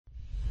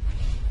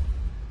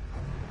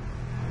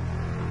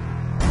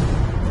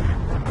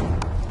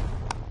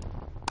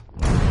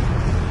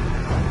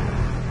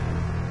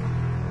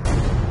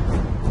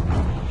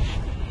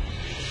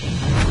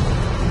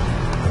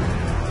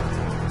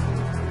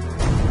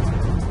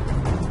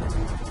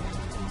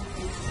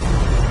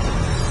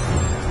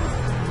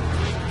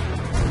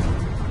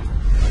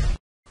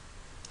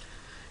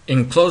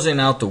In closing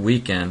out the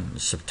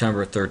weekend,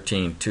 September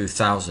 13,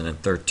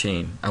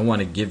 2013, I want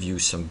to give you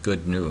some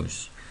good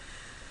news.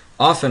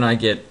 Often I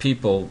get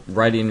people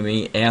writing to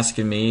me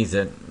asking me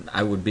that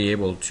I would be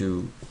able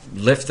to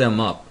lift them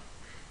up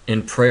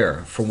in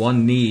prayer for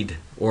one need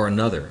or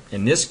another.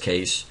 In this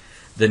case,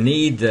 the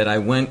need that I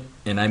went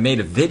and I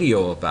made a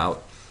video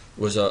about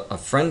was a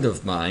friend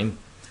of mine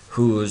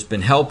who has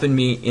been helping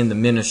me in the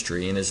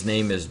ministry, and his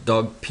name is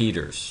Doug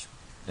Peters.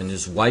 And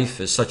his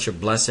wife is such a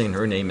blessing.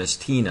 Her name is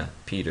Tina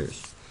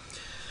Peters.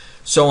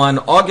 So on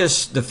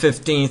August the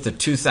 15th of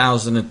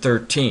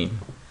 2013,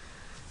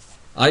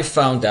 I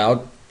found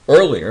out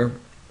earlier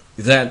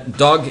that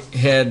Doug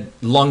had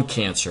lung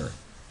cancer.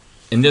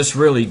 And this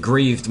really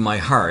grieved my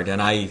heart.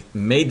 And I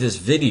made this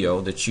video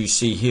that you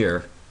see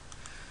here.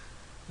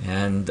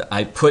 And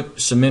I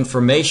put some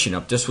information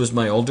up. This was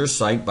my older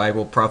site,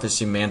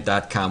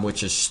 BibleProphecyMan.com,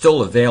 which is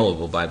still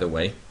available, by the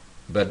way.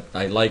 But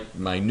I like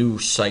my new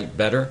site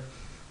better.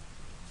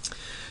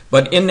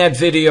 But in that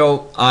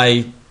video,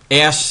 I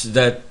asked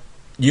that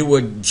you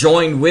would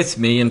join with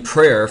me in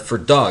prayer for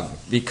Doug,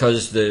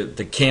 because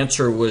the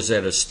cancer was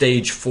at a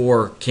stage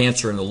 4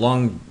 cancer in the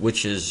lung,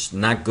 which is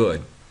not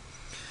good.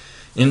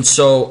 And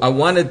so I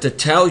wanted to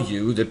tell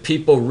you that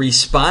people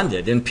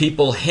responded, and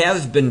people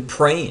have been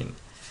praying.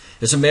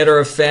 As a matter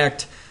of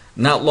fact,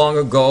 not long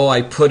ago,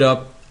 I put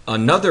up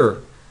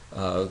another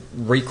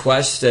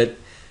request that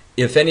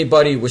if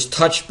anybody was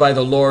touched by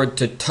the Lord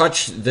to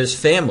touch this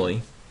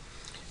family,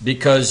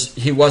 because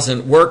he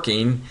wasn't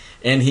working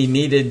and he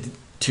needed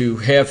to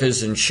have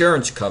his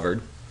insurance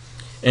covered.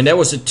 And that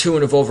was a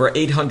tune of over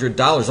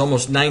 $800,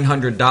 almost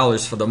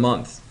 $900 for the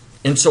month.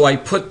 And so I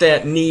put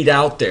that need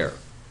out there.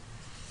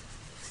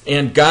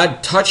 And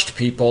God touched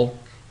people,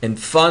 and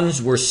funds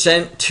were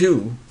sent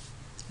to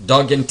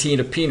Doug and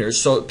Tina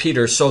Peters so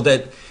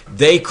that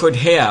they could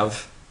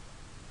have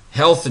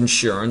health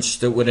insurance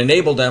that would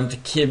enable them to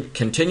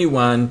continue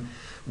on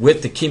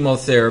with the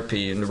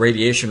chemotherapy and the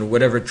radiation or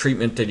whatever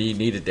treatment that he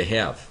needed to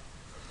have.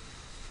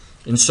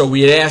 And so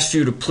we had asked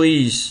you to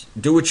please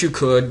do what you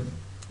could,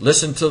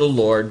 listen to the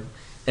Lord,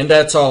 and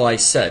that's all I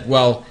said.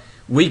 Well,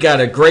 we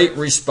got a great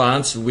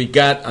response. We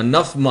got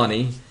enough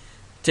money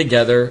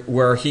together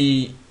where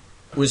he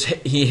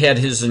had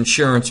his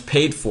insurance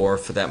paid for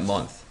that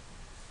month.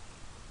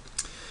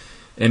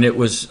 And it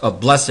was a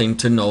blessing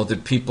to know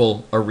that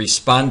people are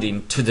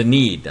responding to the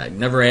need. I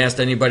never asked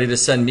anybody to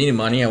send me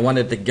money. I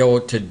wanted to go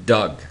to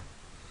Doug.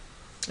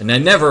 And I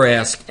never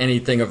ask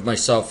anything of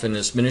myself in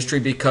this ministry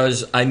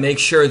because I make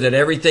sure that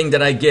everything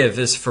that I give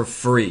is for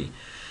free.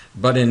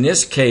 But in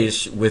this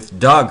case, with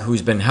Doug,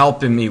 who's been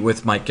helping me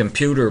with my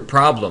computer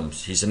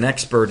problems, he's an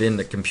expert in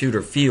the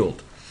computer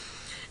field.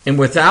 And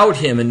without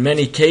him, in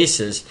many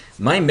cases,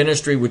 my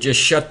ministry would just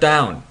shut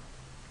down.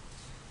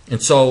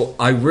 And so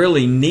I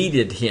really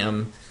needed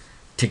him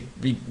to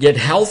get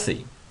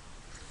healthy.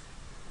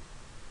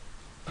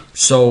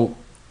 So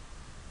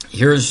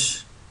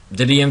here's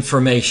the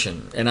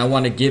information. And I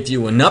want to give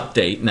you an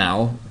update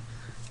now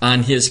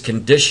on his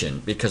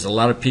condition, because a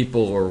lot of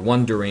people were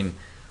wondering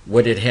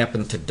what had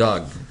happened to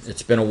Doug.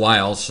 It's been a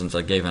while since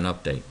I gave an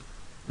update.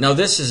 Now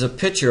this is a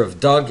picture of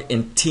Doug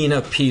and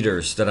Tina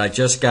Peters that I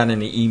just got in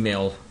the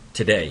email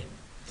today.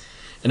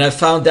 And I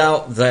found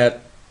out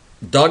that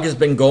Doug has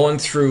been going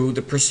through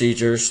the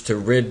procedures to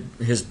rid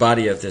his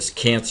body of this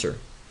cancer.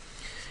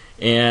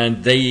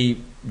 And they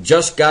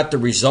just got the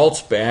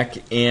results back,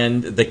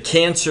 and the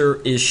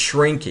cancer is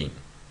shrinking.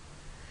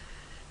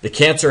 The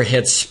cancer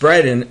had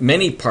spread in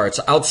many parts,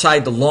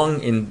 outside the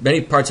lung, in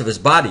many parts of his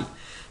body.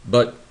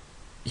 But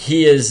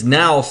he is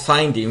now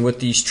finding with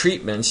these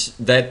treatments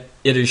that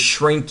it is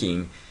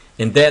shrinking,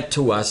 and that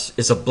to us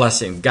is a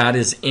blessing. God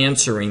is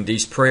answering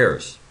these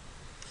prayers.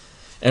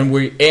 And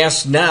we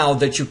ask now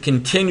that you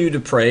continue to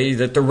pray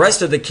that the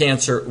rest of the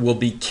cancer will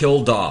be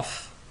killed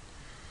off.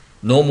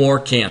 No more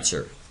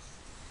cancer.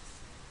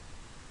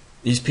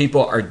 These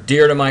people are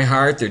dear to my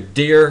heart. They're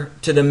dear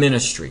to the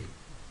ministry.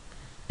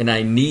 And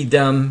I need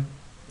them.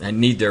 I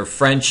need their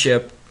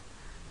friendship.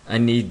 I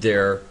need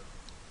their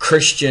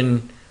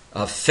Christian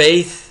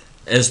faith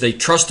as they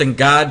trust in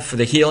God for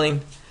the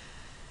healing.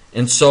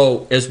 And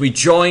so as we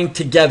join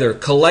together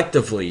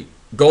collectively,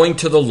 going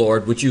to the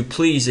Lord, would you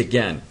please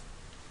again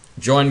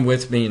join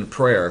with me in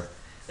prayer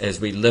as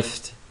we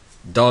lift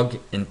Doug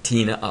and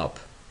Tina up,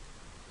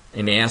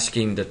 and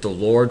asking that the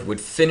Lord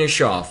would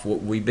finish off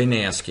what we've been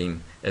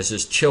asking as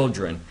his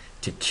children,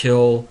 to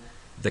kill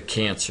the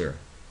cancer.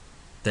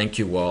 Thank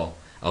you all.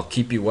 I'll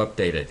keep you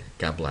updated.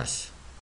 God bless.